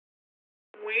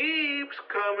Weebs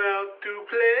come out to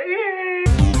play.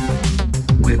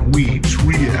 When Weebs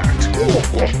react.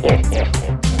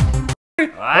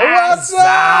 What's up?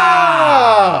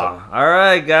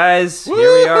 Alright guys, here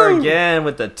we are again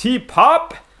with the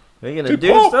tpop. We're gonna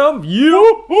do some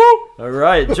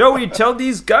Alright, Joey, tell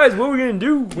these guys what we're gonna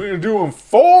do. We're doing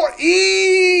 4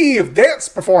 Eve dance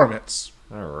performance.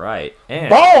 Alright, and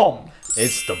Bomb!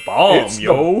 it's the bomb, It's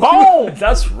yo. the bomb!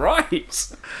 That's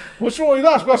right. Which one we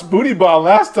lost? We lost Booty Bomb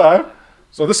last time.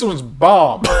 So this one's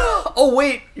Bomb. Oh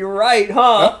wait, you're right,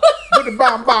 huh? Booty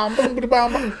Bomb, Bomb, Booty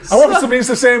Bomb, Bomb. I wonder if it means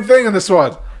the same thing in this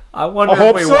one. I wonder I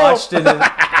if we hope so. watched it in...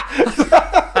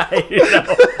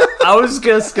 I was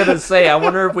just gonna say, I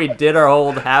wonder if we did our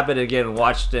old habit again and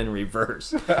watched in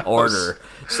reverse order.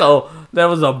 So that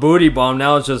was a booty bomb,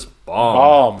 now it's just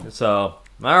bomb. So,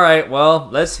 alright, well,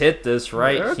 let's hit this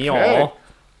right here. Boom, yo.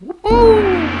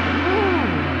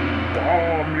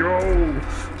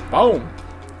 Boom.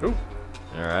 Ooh.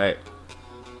 Alright.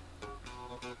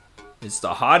 It's the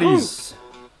hotties.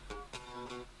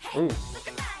 Ooh.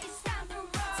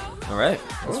 Alright,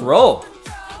 let's roll.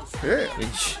 Yeah.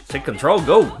 Take control,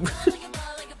 go.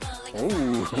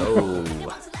 Ooh. Oh.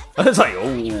 It's like,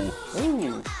 oh.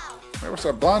 Ooh. Hey, what's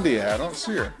that blondie at? I don't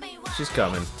see her. She's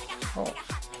coming. Oh.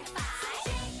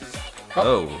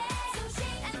 Oh.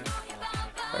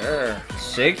 There.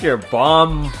 Shake your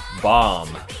bomb.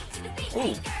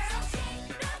 Ooh.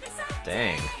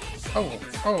 Dang. Oh.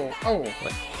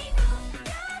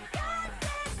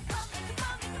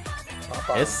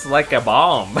 It's like a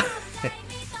bomb.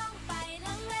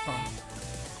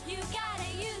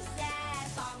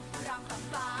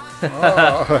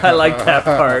 I like that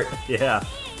part. Yeah.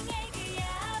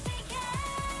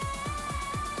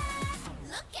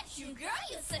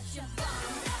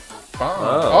 Bomb.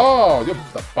 Oh. Oh, yep,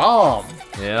 the bomb.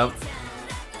 Yep.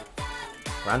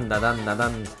 Run da dun da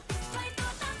dun.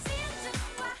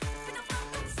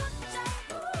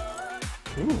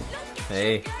 Ooh.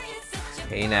 Hey.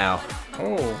 Hey now.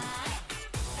 Oh.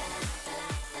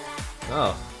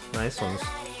 Oh, nice ones.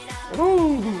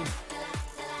 Ooh.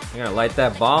 You're gonna light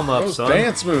that bomb up, Those son.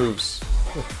 dance moves.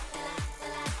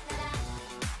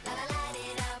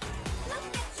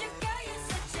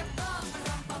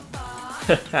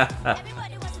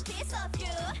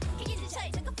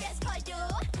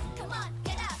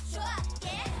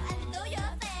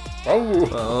 Oh.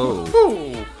 Oh.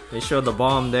 Ooh. They showed the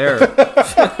bomb there.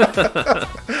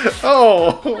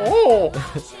 Oh.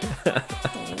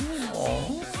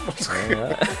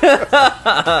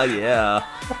 Yeah.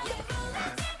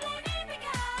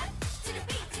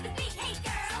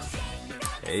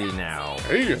 Hey now.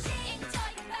 Hey.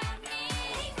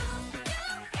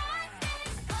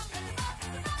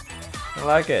 I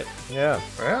like it. Yeah.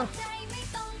 Yeah.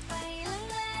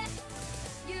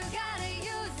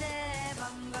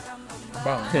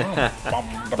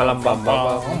 Bum, bum,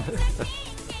 bum.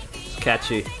 It's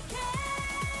catchy.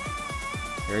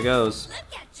 Here it goes.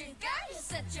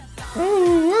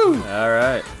 All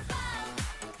right.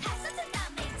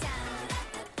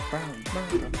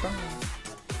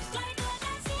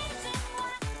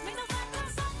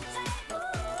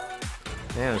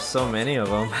 Man, there's so many of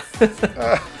them.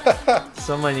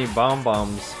 So many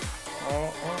bombs.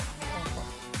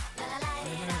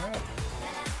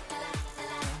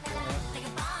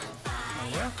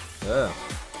 Yeah.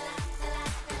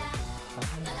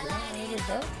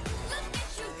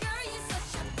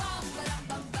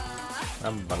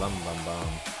 Bum.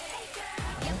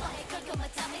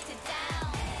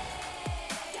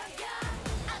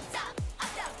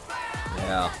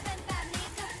 Yeah.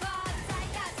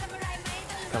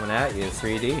 Coming at you,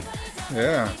 3D.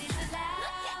 Yeah.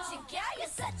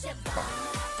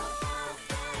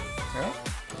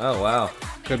 Oh wow.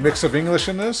 Good mix of English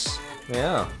in this.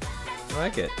 Yeah. I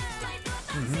like it.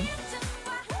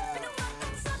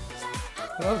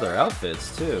 I love their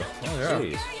outfits too. Oh, yeah.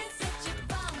 Jeez.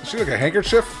 Is she like a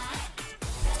handkerchief?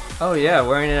 Oh yeah,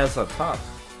 wearing it as a top.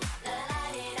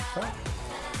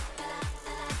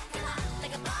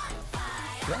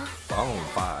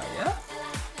 Bonfire. Yeah.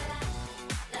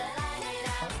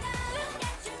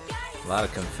 A lot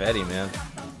of confetti, man.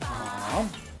 Oh.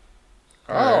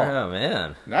 Yeah,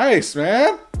 man. Nice,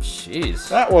 man. Jeez.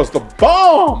 That was the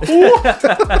bomb.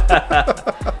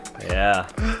 Yeah.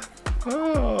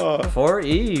 Oh. For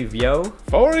Eve, yo.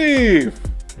 4 Eve.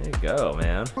 There you go,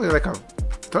 man. Only like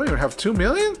don't even have 2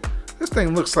 million? This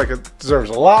thing looks like it deserves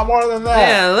a lot more than that.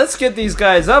 Man, let's get these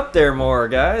guys up there more,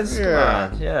 guys. Yeah.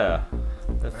 Come on. Yeah.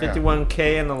 The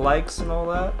 51K and the likes and all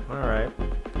that. All right.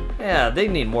 Yeah, they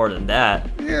need more than that.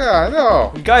 Yeah, I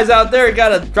know. You guys out there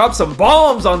gotta drop some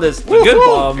bombs on this. The good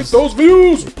bombs. Get those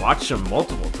views. Watch them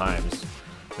multiple times.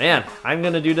 man, I'm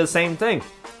gonna do the same thing.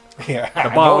 Yeah. The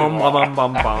bum bum bum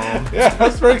bum bum. Yeah,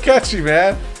 that's very catchy,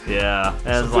 man. Yeah,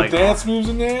 and Some good dance moves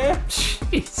in there.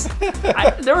 Jeez,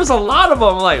 there was a lot of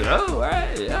them. Like, oh,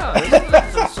 right, yeah,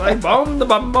 it's like bum the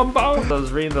bum bum bum. I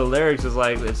was reading the lyrics. It's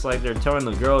like they're telling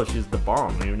the girl she's the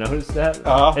bomb. You notice that?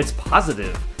 It's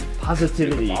positivity.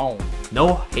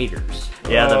 No haters.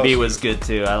 Yeah, the beat was good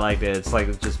too. I liked it. It's like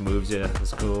it just moves you.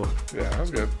 It's cool. Yeah, that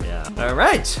was good. Yeah. All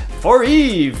right. For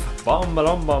Eve, bum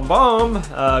bum bum bum.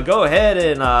 Go ahead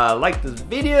and like this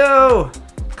video,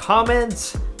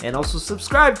 comment, and also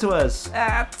subscribe to us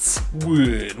at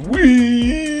With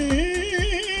Weebs.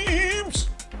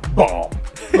 Bomb.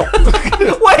 No.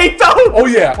 Wait, don't. Oh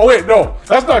yeah. Oh wait, no,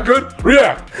 that's not good.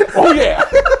 React. Oh yeah.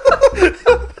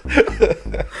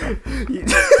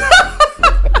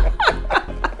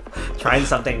 Trying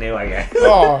something new, I guess.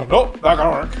 Oh nope, not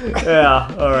gonna work. Yeah.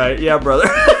 All right. Yeah, brother.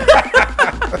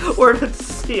 We're gonna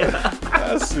see ya.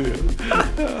 That's it.